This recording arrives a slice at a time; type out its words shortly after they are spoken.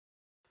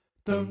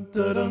You're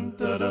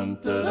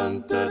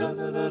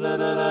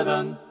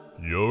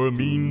a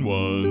mean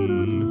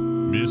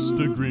one,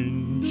 Mr.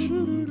 Grinch.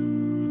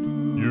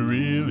 You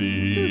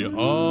really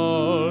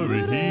are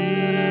a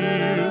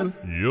heel.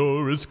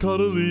 You're as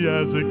cuddly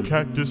as a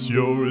cactus.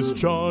 You're as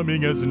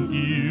charming as an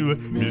eel,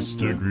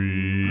 Mr.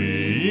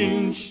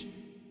 Grinch.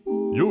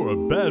 You're a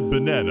bad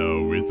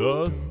banana with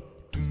a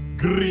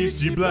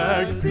greasy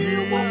black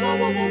peel.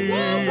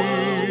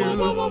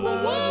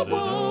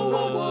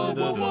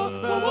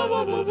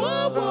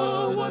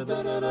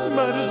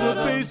 Might as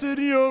well face it,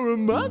 you're a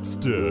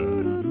monster,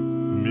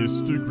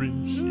 Mr.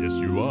 Grinch. Yes,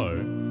 you are.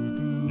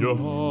 Your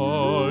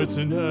heart's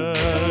an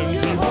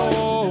empty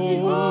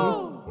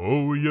hole.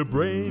 Oh, your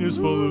brain is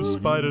full of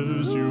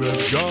spiders. You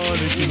have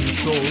garlic in your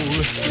soul,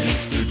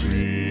 Mr.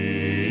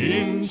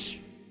 Grinch.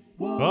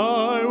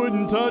 I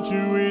wouldn't touch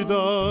you with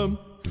a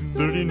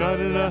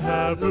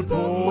 39.5 a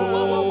pole.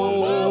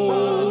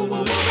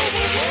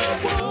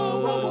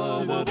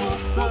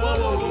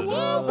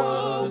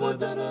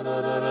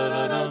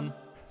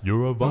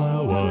 You're a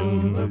vile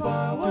one,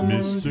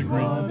 Mr.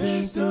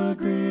 Grinch.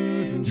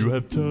 You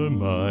have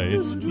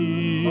termites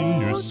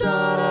in your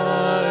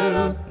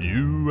style.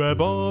 You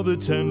have all the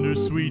tender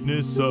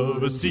sweetness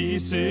of a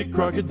seasick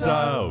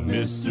crocodile,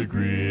 Mr.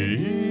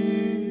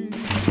 Grinch.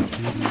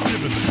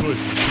 Given the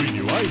choice between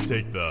you, I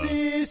take the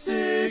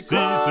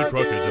seasick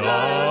crocodile.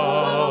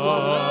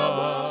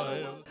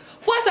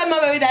 What's up, my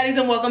baby daddies,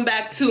 and welcome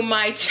back to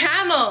my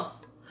channel.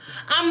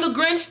 I'm the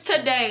Grinch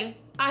today.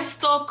 I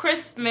stole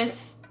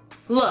Christmas.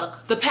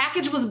 Look, the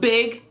package was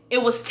big,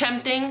 it was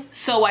tempting,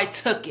 so I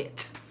took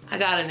it. I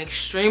got an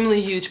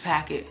extremely huge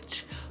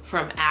package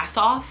from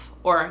Asof,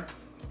 or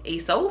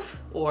Asof,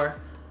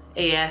 or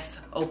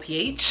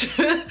ASOPH.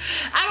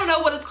 I don't know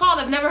what it's called,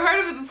 I've never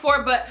heard of it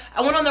before, but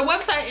I went on their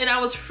website and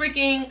I was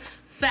freaking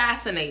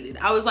fascinated.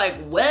 I was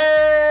like,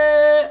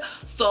 what?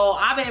 So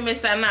I've been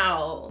missing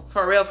out,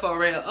 for real, for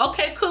real.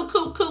 Okay, cool.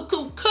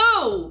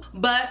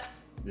 But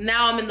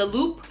now I'm in the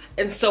loop,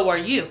 and so are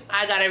you.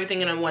 I got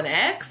everything in a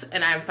 1X,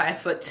 and I'm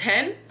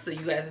 5'10", so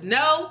you guys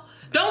know.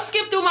 Don't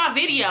skip through my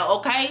video,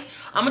 okay?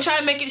 I'm gonna try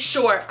to make it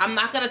short. I'm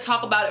not gonna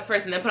talk about it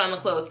first and then put on the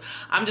clothes.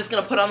 I'm just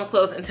gonna put on the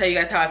clothes and tell you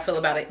guys how I feel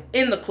about it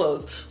in the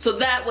clothes. So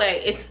that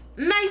way, it's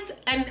nice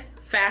and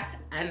fast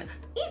and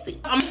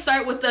easy. I'm gonna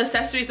start with the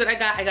accessories that I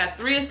got. I got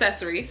 3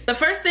 accessories. The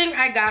first thing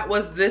I got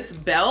was this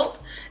belt,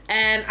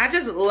 and I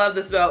just love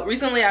this belt.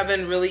 Recently, I've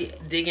been really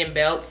digging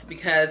belts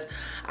because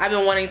I've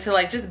been wanting to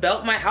like just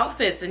belt my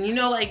outfits and, you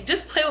know, like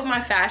just play with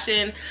my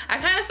fashion. I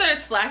kind of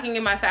started slacking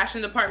in my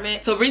fashion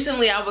department. So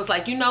recently I was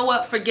like, you know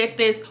what, forget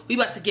this. We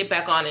about to get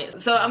back on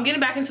it. So I'm getting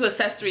back into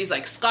accessories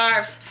like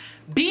scarves,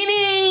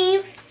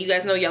 beanies. You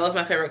guys know yellow is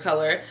my favorite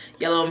color,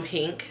 yellow and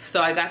pink. So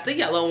I got the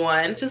yellow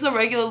one. Just a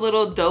regular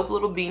little dope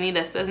little beanie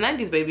that says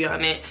 90s baby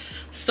on it.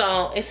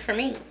 So it's for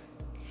me.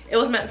 It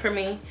was meant for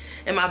me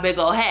and my big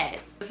old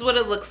head. This is what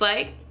it looks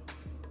like.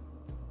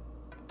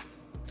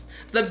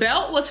 The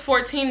belt was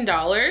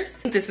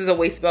 $14. This is a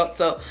waist belt,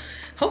 so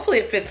hopefully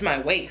it fits my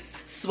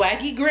waist.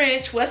 Swaggy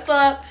Grinch, what's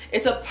up?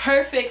 It's a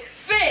perfect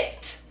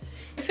fit.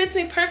 It fits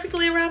me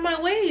perfectly around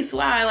my waist.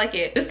 Wow, I like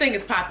it. This thing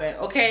is popping,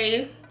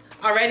 okay?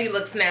 Already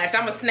looks snatched.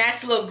 I'm a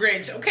snatched little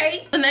Grinch,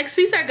 okay? The next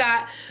piece I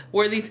got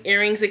were these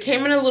earrings. It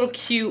came in a little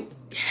cute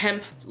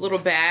hemp little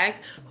bag,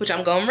 which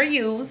I'm gonna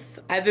reuse.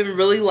 I've been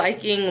really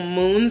liking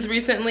moons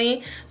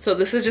recently, so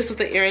this is just what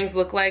the earrings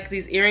look like.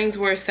 These earrings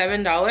were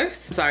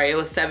 $7. I'm sorry, it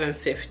was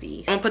 $7.50.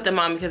 I'm gonna put them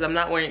on because I'm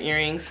not wearing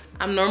earrings.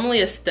 I'm normally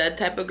a stud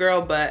type of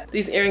girl, but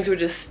these earrings were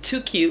just too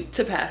cute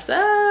to pass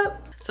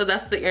up. So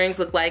that's what the earrings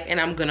look like,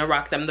 and I'm gonna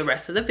rock them the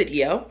rest of the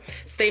video.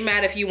 Stay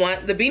mad if you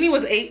want. The beanie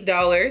was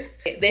 $8.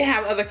 They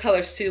have other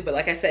colors too, but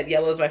like I said,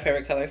 yellow is my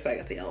favorite color, so I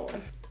got the yellow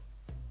one.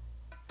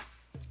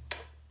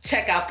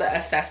 Check out the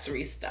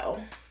accessories though.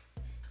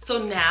 So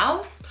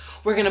now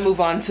we're gonna move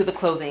on to the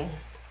clothing.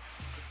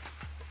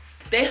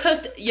 They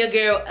hooked your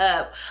girl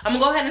up. I'm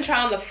gonna go ahead and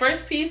try on the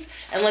first piece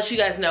and let you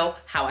guys know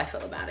how I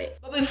feel about it.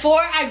 But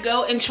before I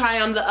go and try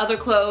on the other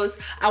clothes,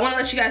 I wanna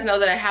let you guys know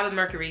that I have a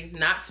Mercury,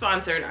 not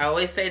sponsored. I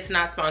always say it's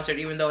not sponsored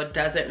even though it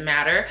doesn't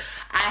matter.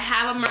 I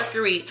have a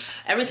Mercury.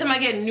 Every time I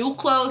get new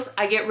clothes,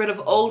 I get rid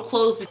of old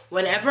clothes.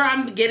 Whenever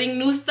I'm getting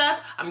new stuff,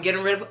 I'm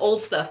getting rid of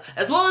old stuff.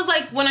 As well as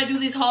like when I do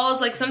these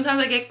hauls, like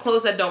sometimes I get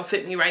clothes that don't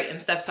fit me right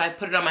and stuff, so I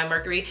put it on my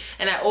Mercury,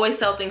 and I always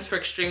sell things for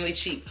extremely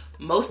cheap.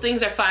 Most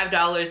things are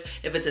 $5.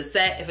 If it's a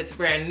set, if it's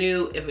brand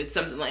new, if it's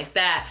something like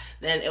that,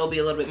 then it'll be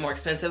a little bit more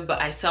expensive,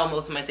 but I sell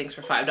most of my things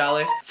for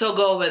 $5. So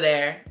go over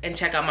there and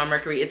check out my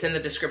Mercury. It's in the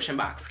description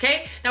box,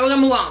 okay? Now we're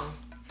gonna move on.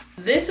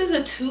 This is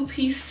a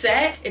 2-piece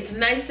set. It's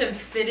nice and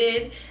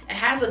fitted. It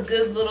has a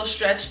good little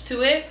stretch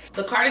to it.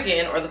 The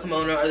cardigan or the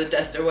kimono or the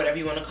duster, whatever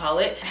you wanna call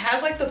it,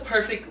 has like the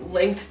perfect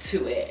length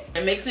to it.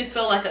 It makes me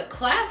feel like a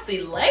classy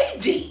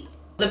lady.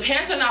 The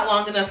pants are not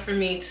long enough for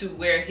me to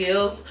wear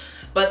heels,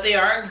 but they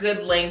are a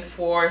good length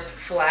for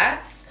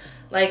flats.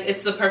 Like,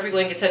 it's the perfect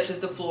length, it touches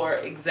the floor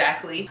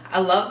exactly. I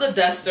love the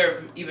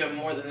duster even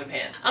more than the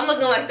pants. I'm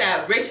looking like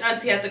that rich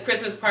auntie at the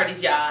Christmas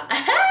parties, y'all.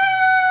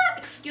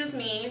 Excuse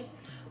me.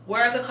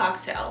 Where are the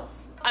cocktails?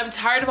 I'm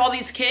tired of all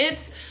these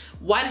kids.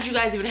 Why did you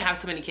guys even have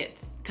so many kids?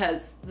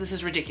 Because this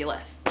is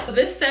ridiculous. So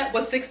this set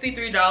was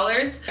 $63.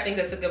 I think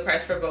that's a good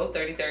price for both,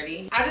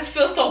 30-30. I just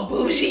feel so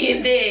bougie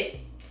in this.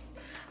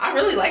 I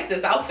really like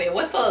this outfit.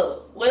 What's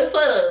up? What's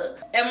up?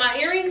 And my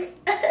earrings?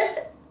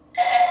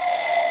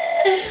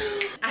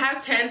 I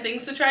have 10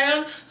 things to try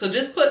on, so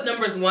just put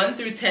numbers 1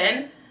 through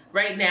 10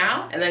 right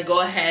now, and then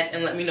go ahead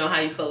and let me know how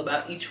you feel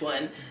about each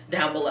one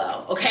down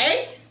below,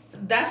 okay?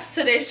 That's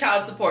today's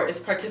child support, is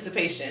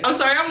participation. I'm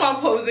sorry, I'm all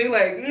posing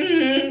like,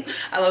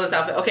 I love this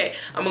outfit. Okay,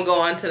 I'm gonna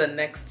go on to the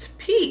next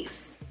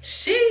piece.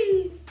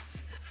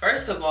 Sheets.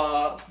 First of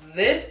all,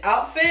 this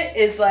outfit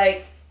is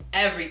like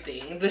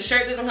everything. The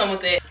shirt doesn't come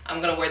with it. I'm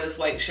gonna wear this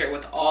white shirt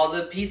with all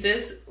the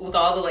pieces, with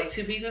all the like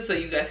 2 pieces, so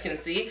you guys can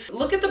see.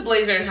 Look at the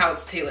blazer and how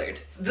it's tailored.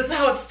 This is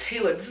how it's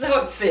tailored. This is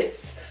how it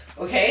fits,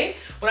 okay?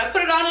 When I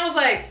put it on, I was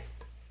like,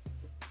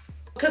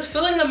 because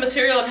feeling the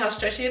material and how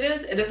stretchy it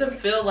is, it doesn't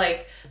feel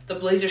like the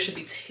blazer should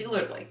be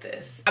tailored like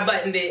this. I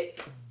buttoned it.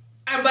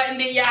 I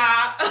buttoned it, y'all.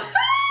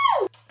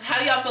 How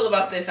do y'all feel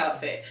about this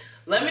outfit?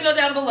 Let me know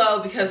down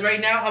below, because right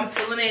now I'm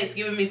feeling it. It's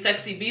giving me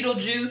sexy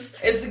Beetlejuice.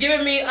 It's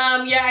giving me,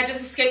 yeah, I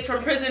just escaped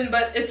from prison,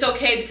 but it's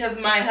okay because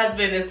my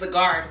husband is the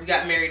guard. We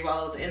got married while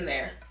I was in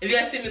there. If you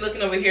guys see me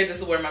looking over here, this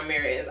is where my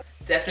mirror is.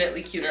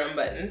 Definitely cuter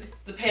unbuttoned.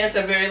 The pants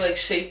are very like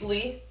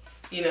shapely.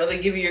 You know,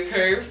 they give you your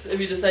curves if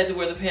you decide to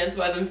wear the pants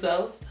by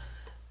themselves.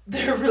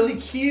 They're really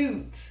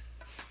cute.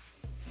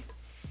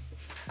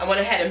 I went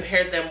ahead and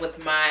paired them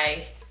with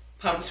my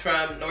pumps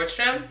from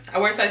Nordstrom. I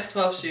wear size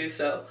 12 shoes,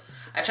 so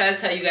I try to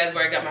tell you guys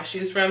where I got my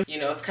shoes from. You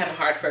know, it's kind of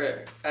hard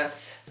for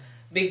us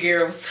big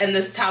girls. And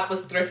this top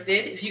was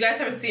thrifted. If you guys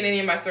haven't seen any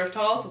of my thrift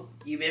hauls,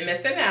 you've been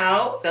missing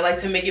out. I like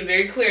to make it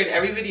very clear in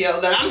every video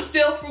that I'm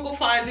still Frugal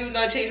Finds, even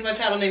though I changed my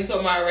channel name to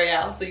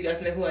Amara, so you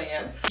guys know who I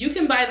am. You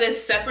can buy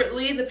this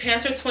separately. The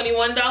pants are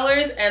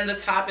 $21 and the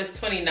top is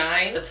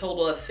 $29. A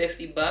total of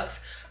 50 bucks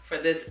for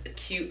this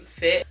cute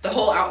fit. The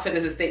whole outfit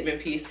is a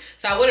statement piece,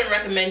 so I wouldn't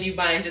recommend you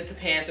buying just the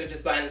pants or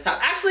just buying the top.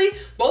 Actually,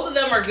 both of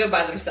them are good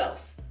by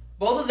themselves.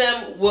 Both of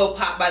them will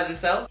pop by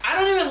themselves. I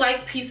don't even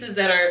like pieces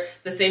that are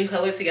the same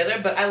color together,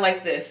 but I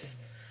like this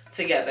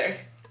together.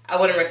 I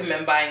wouldn't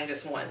recommend buying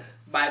just one.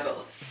 Buy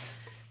both.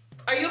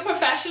 Are you a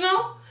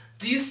professional?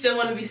 Do you still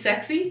want to be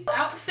sexy?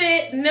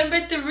 Outfit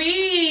number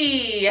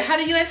 3. How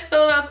do you guys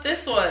feel about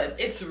this one?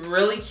 It's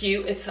really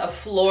cute. It's a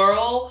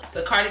floral.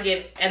 The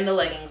cardigan and the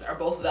leggings are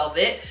both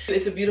velvet.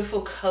 It's a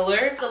beautiful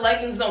color. The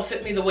leggings don't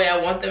fit me the way I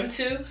want them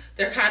to.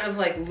 They're kind of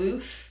like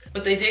loose,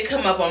 but they did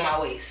come up on my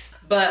waist.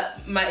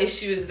 But my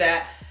issue is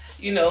that,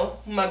 you know,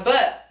 my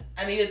butt,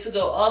 I need it to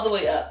go all the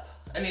way up.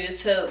 I need it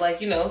to,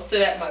 like, you know,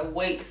 sit at my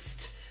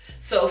waist.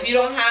 So if you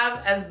don't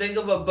have as big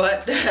of a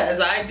butt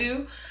as I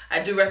do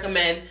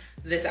recommend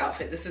this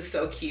outfit. This is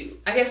so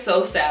cute. I get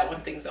so sad when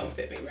things don't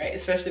fit me, right?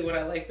 Especially when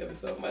I like them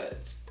so much.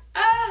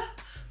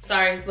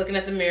 Sorry, looking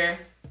at the mirror.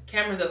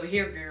 Camera's over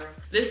here, girl.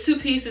 This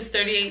 2-piece is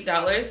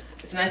 $38.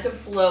 It's nice and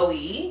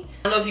flowy. I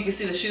don't know if you can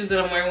see the shoes that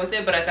I'm wearing with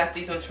it, but I got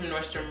these ones from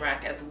Nordstrom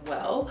Rack as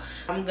well.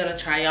 I'm gonna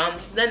try on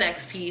the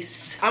next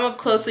piece. I'm up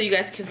close so you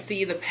guys can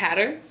see the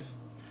pattern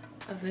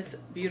of this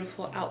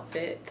beautiful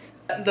outfit.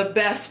 The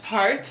best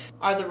part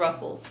are the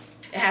ruffles.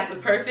 It has the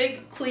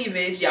perfect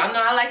cleavage. Y'all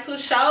know I like to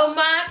show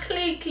my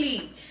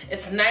cleat.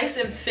 It's nice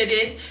and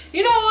fitted.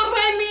 You know what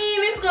I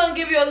mean? It's gonna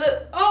give you a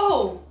little,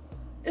 oh,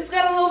 it's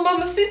got a little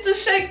mamacita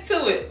shake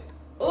to it.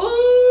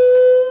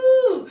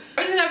 Ooh.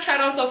 Everything I've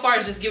tried on so far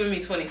is just giving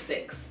me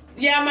 26.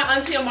 Yeah, my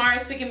auntie Amara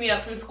is picking me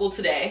up from school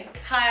today.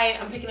 Hi,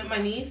 I'm picking up my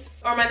niece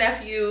or my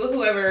nephew,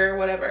 whoever,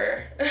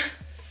 whatever.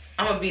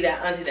 I'm gonna be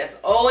that auntie that's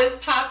always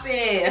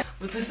popping.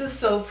 But this is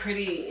so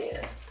pretty.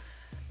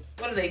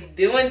 What are they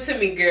doing to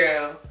me,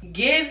 girl?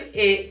 Give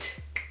it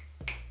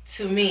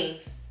to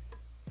me.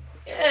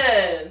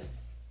 Yes.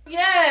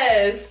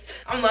 Yes.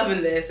 I'm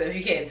loving this, if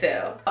you can't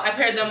tell. I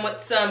paired them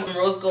with some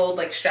rose gold,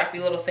 like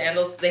strappy little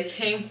sandals. They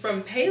came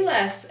from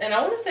Payless, and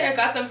I want to say I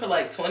got them for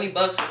like 20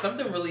 bucks or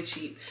something really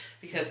cheap,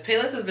 because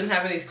Payless has been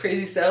having these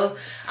crazy sales.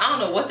 I don't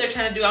know what they're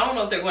trying to do. I don't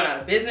know if they're going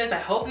out of business. I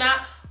hope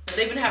not, but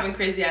they've been having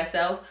crazy ass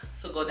sales.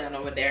 So go down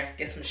over there,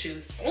 get some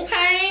shoes.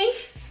 Okay.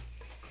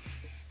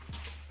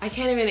 I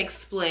can't even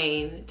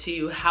explain to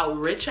you how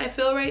rich I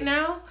feel right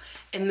now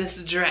in this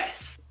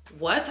dress.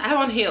 What? I have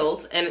on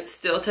heels and it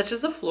still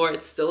touches the floor.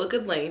 It's still a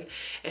good length.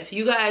 If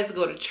you guys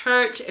go to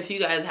church, if you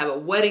guys have a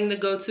wedding to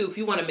go to, if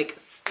you want to make a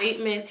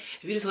statement,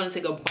 if you just want to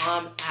take a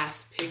bomb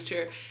ass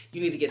picture,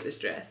 you need to get this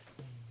dress.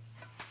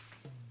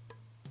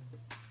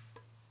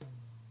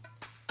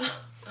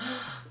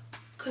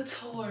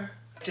 Couture.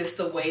 Just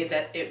the way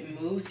that it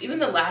moves. Even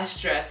the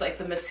last dress, like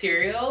the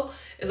material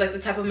is like the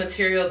type of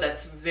material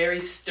that's very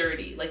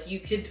sturdy. Like you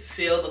could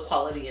feel the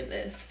quality in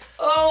this.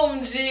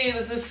 OMG,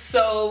 this is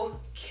so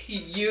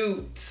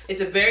cute.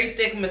 It's a very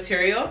thick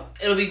material.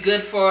 It'll be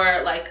good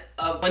for like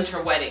a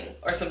winter wedding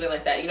or something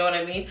like that. You know what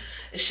I mean?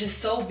 It's just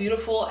so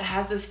beautiful. It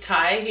has this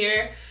tie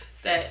here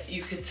that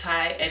you could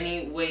tie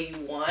any way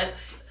you want.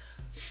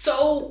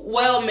 So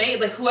well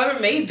made. Like whoever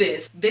made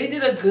this, they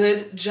did a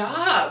good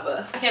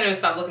job. I can't even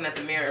stop looking at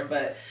the mirror,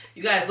 but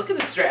You guys, look at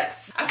this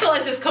dress. I feel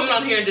like just coming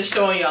on here and just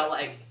showing y'all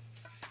like,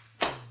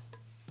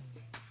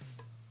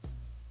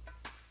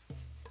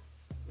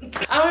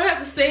 I don't have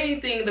to say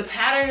anything. The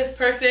pattern is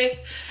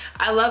perfect.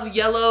 I love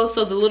yellow,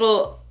 so the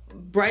little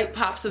bright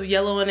pops of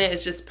yellow in it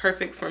is just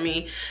perfect for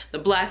me. The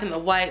black and the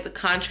white, the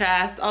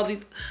contrast, all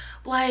these,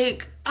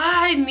 like,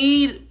 I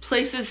need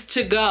places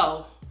to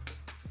go.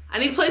 I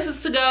need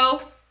places to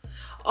go.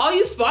 All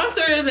you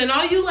sponsors and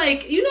all you,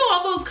 like, you know,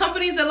 all those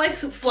companies that like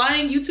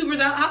flying YouTubers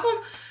out, how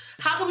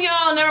come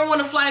y'all never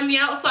want to fly me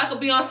out so I could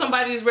be on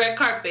somebody's red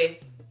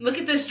carpet? Look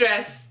at this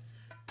dress.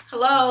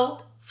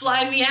 Hello,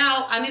 fly me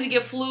out. I need to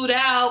get flued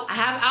out. I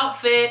have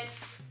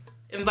outfits.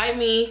 Invite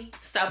me.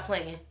 Stop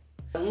playing.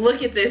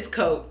 Look at this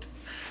coat.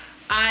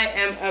 I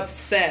am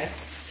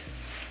obsessed.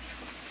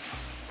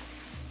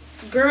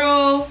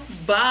 Girl,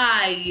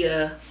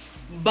 bye.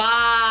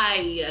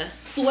 Bye.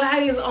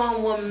 Swag is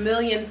on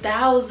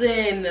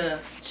 1,000,000.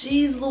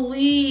 Jeez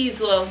Louise.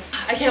 Well,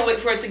 I can't wait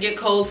for it to get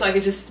cold so I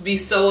can just be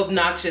so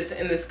obnoxious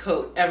in this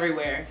coat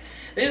everywhere.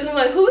 They're just gonna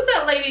be like, who is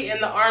that lady in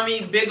the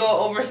army big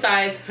ol'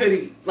 oversized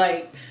hoodie?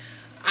 Like,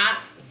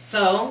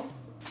 so,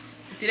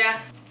 you see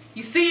that?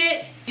 You see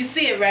it? You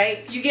see it,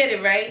 right? You get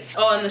it, right?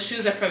 Oh, and the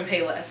shoes are from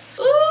Payless.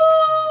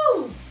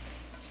 Ooh!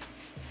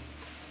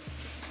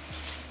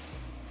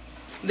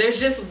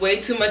 There's just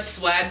way too much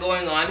swag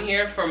going on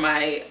here for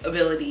my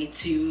ability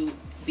to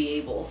be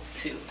able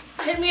to.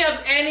 Hit me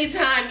up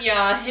anytime,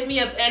 y'all. Hit me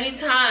up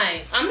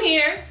anytime. I'm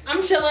here.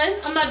 I'm chilling.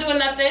 I'm not doing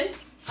nothing.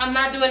 I'm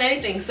not doing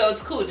anything, so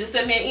it's cool. Just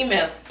send me an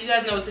email. You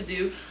guys know what to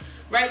do.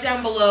 Write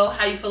down below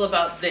how you feel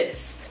about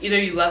this. Either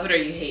you love it or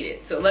you hate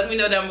it. So let me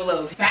know down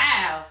below.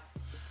 Bow.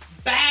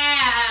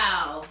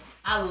 Bow.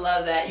 I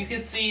love that. You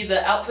can see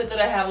the outfit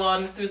that I have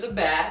on through the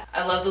back.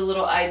 I love the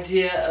little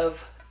idea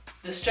of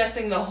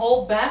distressing the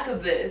whole back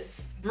of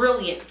this.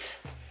 Brilliant.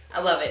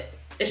 I love it.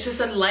 It's just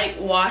a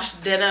light wash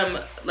denim,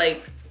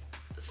 like,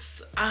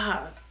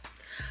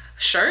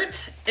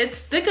 shirt. It's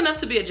thick enough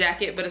to be a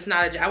jacket, but it's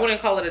not I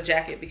wouldn't call it a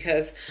jacket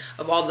because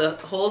of all the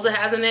holes it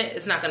has in it.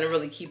 It's not gonna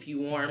really keep you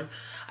warm.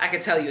 I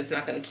can tell you it's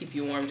not gonna keep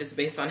you warm just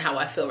based on how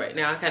I feel right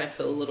now. I kind of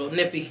feel a little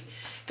nippy.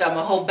 Got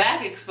my whole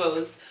back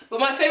exposed. But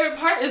my favorite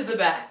part is the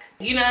back.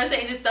 You know what I'm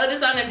saying? Just throw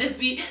this on and just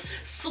be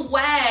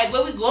swag.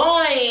 Where we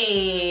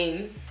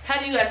going? How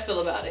do you guys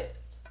feel about it?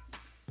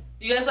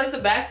 Do you guys like the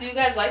back? Do you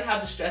guys like how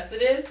distressed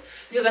it is?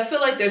 Because I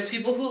feel like there's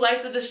people who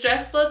like the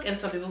distressed look and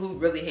some people who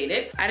really hate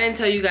it. I didn't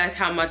tell you guys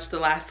how much the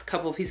last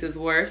couple pieces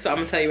were, so I'm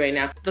gonna tell you right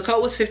now. The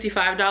coat was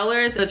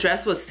 $55, the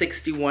dress was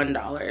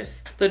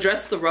 $61. The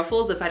dress with the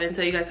ruffles, if I didn't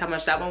tell you guys how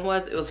much that one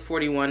was, it was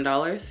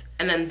 $41.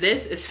 And then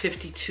this is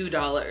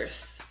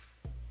 $52.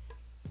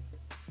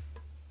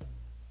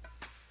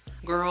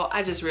 Girl,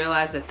 I just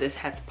realized that this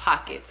has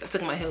pockets. I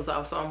took my heels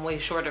off, so I'm way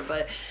shorter,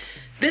 but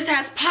this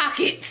has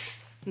pockets.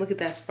 Look at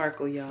that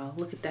sparkle, y'all.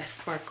 Look at that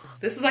sparkle.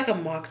 This is like a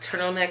mock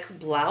turtleneck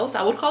blouse.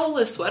 I would call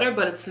it a sweater,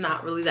 but it's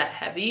not really that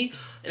heavy,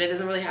 and it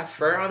doesn't really have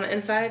fur on the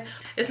inside.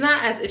 It's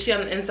not as itchy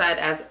on the inside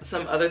as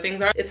some other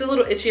things are. It's a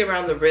little itchy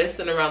around the wrist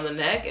and around the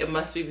neck. It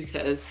must be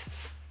because,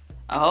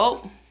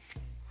 oh,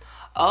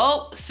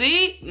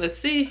 see? Let's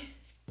see.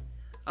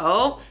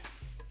 Oh,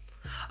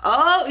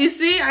 you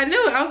see? I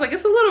knew it. I was like,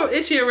 it's a little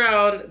itchy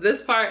around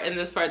this part and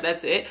this part.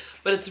 That's it.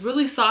 But it's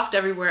really soft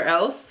everywhere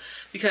else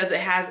because it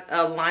has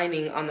a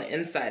lining on the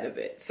inside of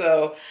it.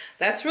 So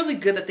that's really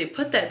good that they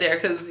put that there,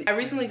 because I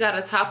recently got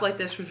a top like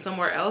this from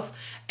somewhere else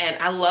and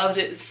I loved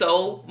it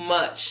so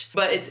much.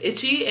 But it's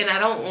itchy and I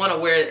don't want to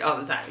wear it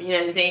all the time. You know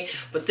what I'm saying?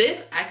 But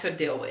this I could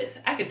deal with.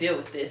 I could deal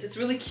with this. It's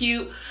really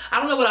cute. I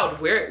don't know what I would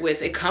wear it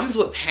with. It comes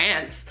with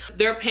pants.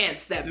 There are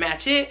pants that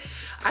match it.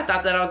 I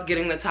thought that I was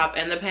getting the top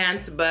and the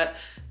pants, but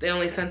they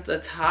only sent the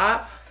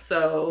top,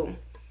 so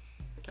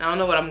I don't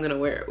know what I'm gonna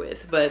wear it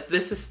with. But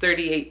this is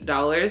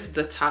 $38,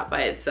 the top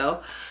by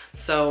itself.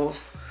 So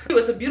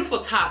it's a beautiful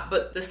top,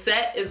 but the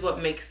set is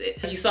what makes it.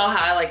 You saw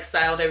how I like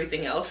styled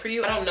everything else for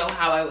you. I don't know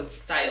how I would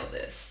style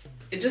this.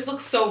 It just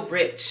looks so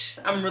rich.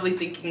 I'm really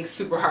thinking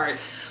super hard,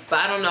 but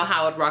I don't know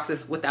how I would rock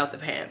this without the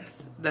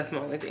pants. That's my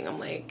only thing. I'm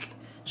like,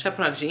 should I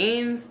put on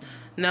jeans?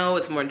 No,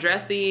 it's more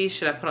dressy.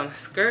 Should I put on a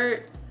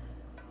skirt?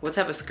 What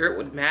type of skirt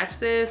would match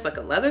this? Like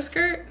a leather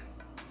skirt?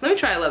 Let me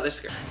try a leather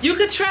skirt. You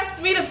could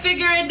trust me to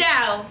figure it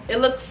out. It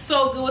looks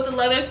so good with the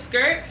leather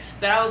skirt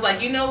that I was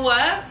like, you know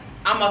what?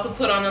 I'm about to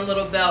put on a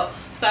little belt.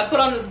 So I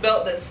put on this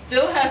belt that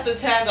still has the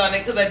tag on it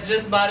because I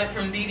just bought it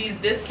from DD's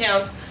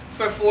Discounts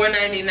for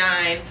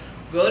 $4.99.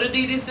 Go to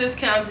DD's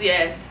Discounts,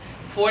 yes.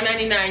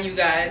 $4.99, you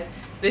guys.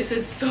 This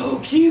is so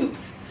cute.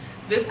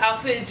 This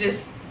outfit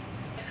just,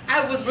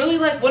 I was really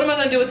like, what am I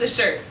gonna do with this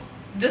shirt?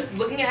 Just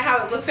looking at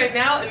how it looks right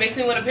now, it makes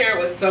me want to pair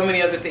it with so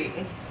many other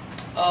things.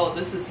 Oh,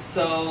 this is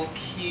so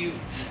cute.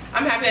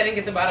 I'm happy I didn't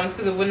get the bottoms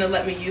because it wouldn't have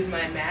let me use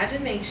my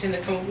imagination to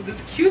come up with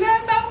this cute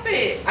ass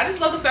outfit. I just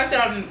love the fact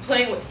that I'm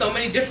playing with so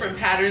many different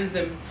patterns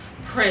and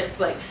prints.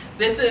 Like,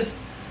 this is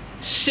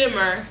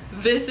shimmer,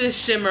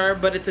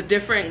 but it's a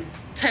different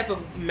type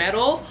of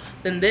metal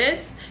than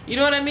this. You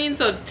know what I mean?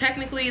 So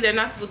technically they're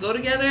not supposed to go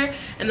together.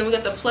 And then we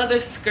got the pleather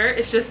skirt.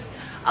 It's just,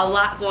 A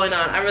lot going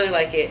on. I really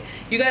like it.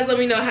 You guys let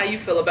me know how you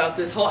feel about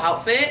this whole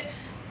outfit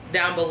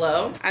down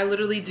below. I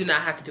literally do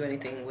not have to do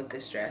anything with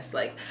this dress.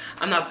 Like,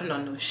 I'm not putting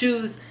on no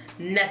shoes,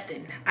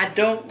 nothing. I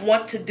don't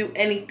want to do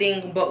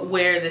anything but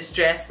wear this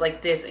dress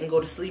like this and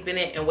go to sleep in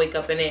it and wake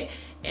up in it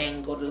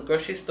and go to the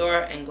grocery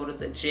store and go to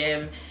the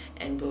gym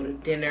and go to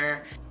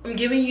dinner. I'm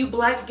giving you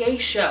black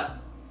geisha.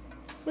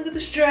 Look at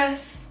this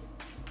dress.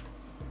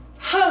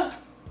 Huh.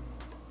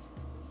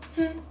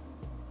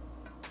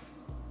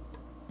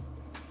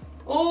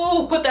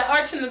 Oh, put that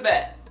arch in the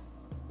back.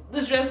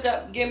 This dress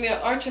gave me an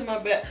arch in my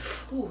back.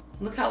 Ooh,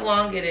 look how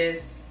long it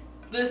is.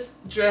 This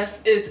dress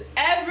is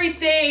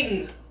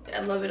everything.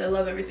 I love it. I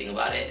love everything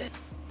about it.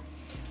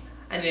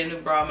 I need a new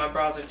bra. My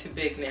bras are too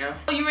big now.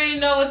 You already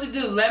know what to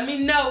do. Let me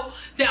know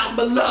down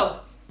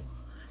below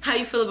how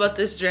you feel about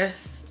this dress.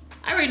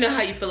 I already know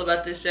how you feel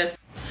about this dress.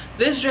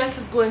 This dress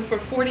is going for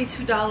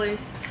 $42.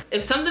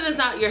 If something is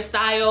not your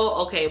style,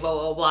 okay, blah,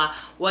 blah, blah,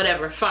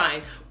 whatever,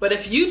 fine. But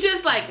if you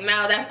just like,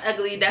 no, that's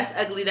ugly,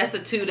 that's a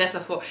 2, that's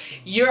a 4,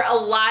 you're a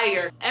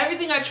liar.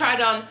 Everything I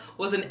tried on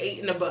was an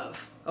 8 and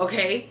above,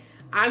 okay?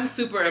 I'm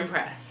super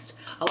impressed.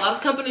 A lot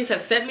of companies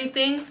have sent me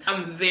things.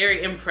 I'm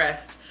very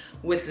impressed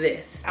with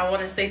this. I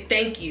wanna say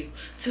thank you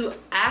to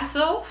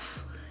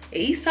Asoph,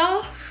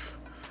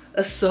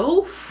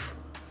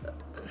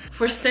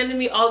 for sending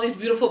me all these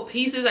beautiful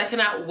pieces. I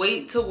cannot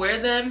wait to wear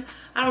them.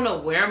 I don't know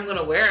where I'm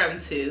gonna wear them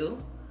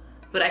to,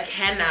 but I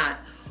cannot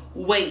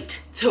wait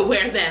to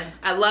wear them.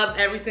 I love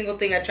every single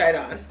thing I tried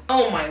on.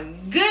 Oh my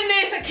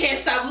goodness, I can't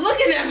stop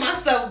looking at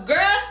myself.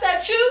 Girl,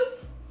 that's you?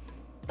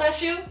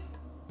 That's you?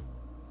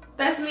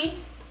 That's me?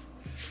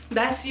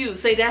 That's you.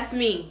 Say that's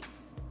me.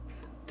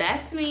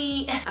 That's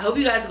me. I hope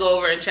you guys go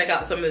over and check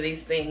out some of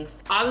these things.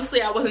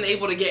 Obviously, I wasn't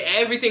able to get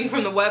everything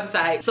from the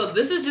website, so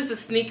this is just a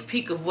sneak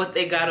peek of what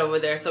they got over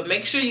there. So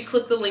make sure you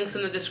click the links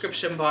in the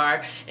description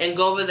bar and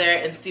go over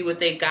there and see what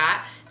they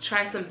got.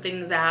 Try some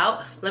things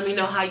out. Let me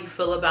know how you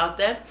feel about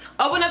them.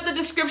 Open up the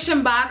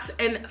description box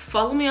and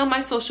follow me on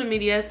my social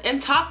medias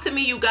and talk to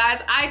me, you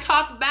guys. I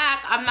talk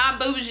back. I'm not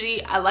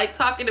bougie. I like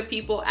talking to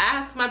people.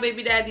 Ask my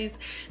baby daddies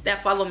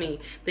that follow me.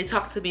 They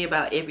talk to me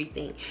about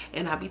everything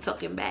and I'll be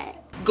talking back.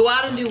 Go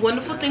out and do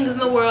wonderful things in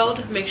the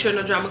world. Make sure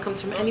no drama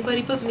comes from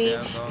anybody but me,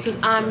 because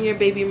I'm your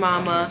baby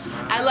mama.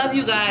 I love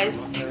you guys.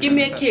 Give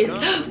me a kiss.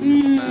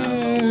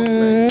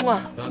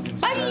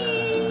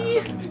 Bye.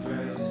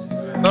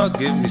 God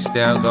give me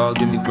style, God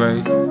give me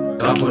grace.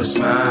 God put a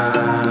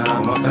smile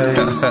on my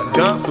face.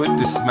 God put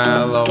the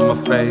smile on my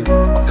face.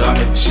 God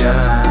make me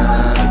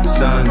shine like the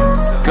sun.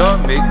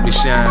 God make me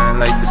shine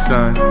like the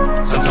sun.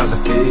 Sometimes I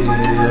feel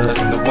like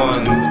I'm the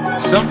one.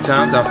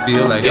 Sometimes I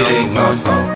feel like it ain't my fault.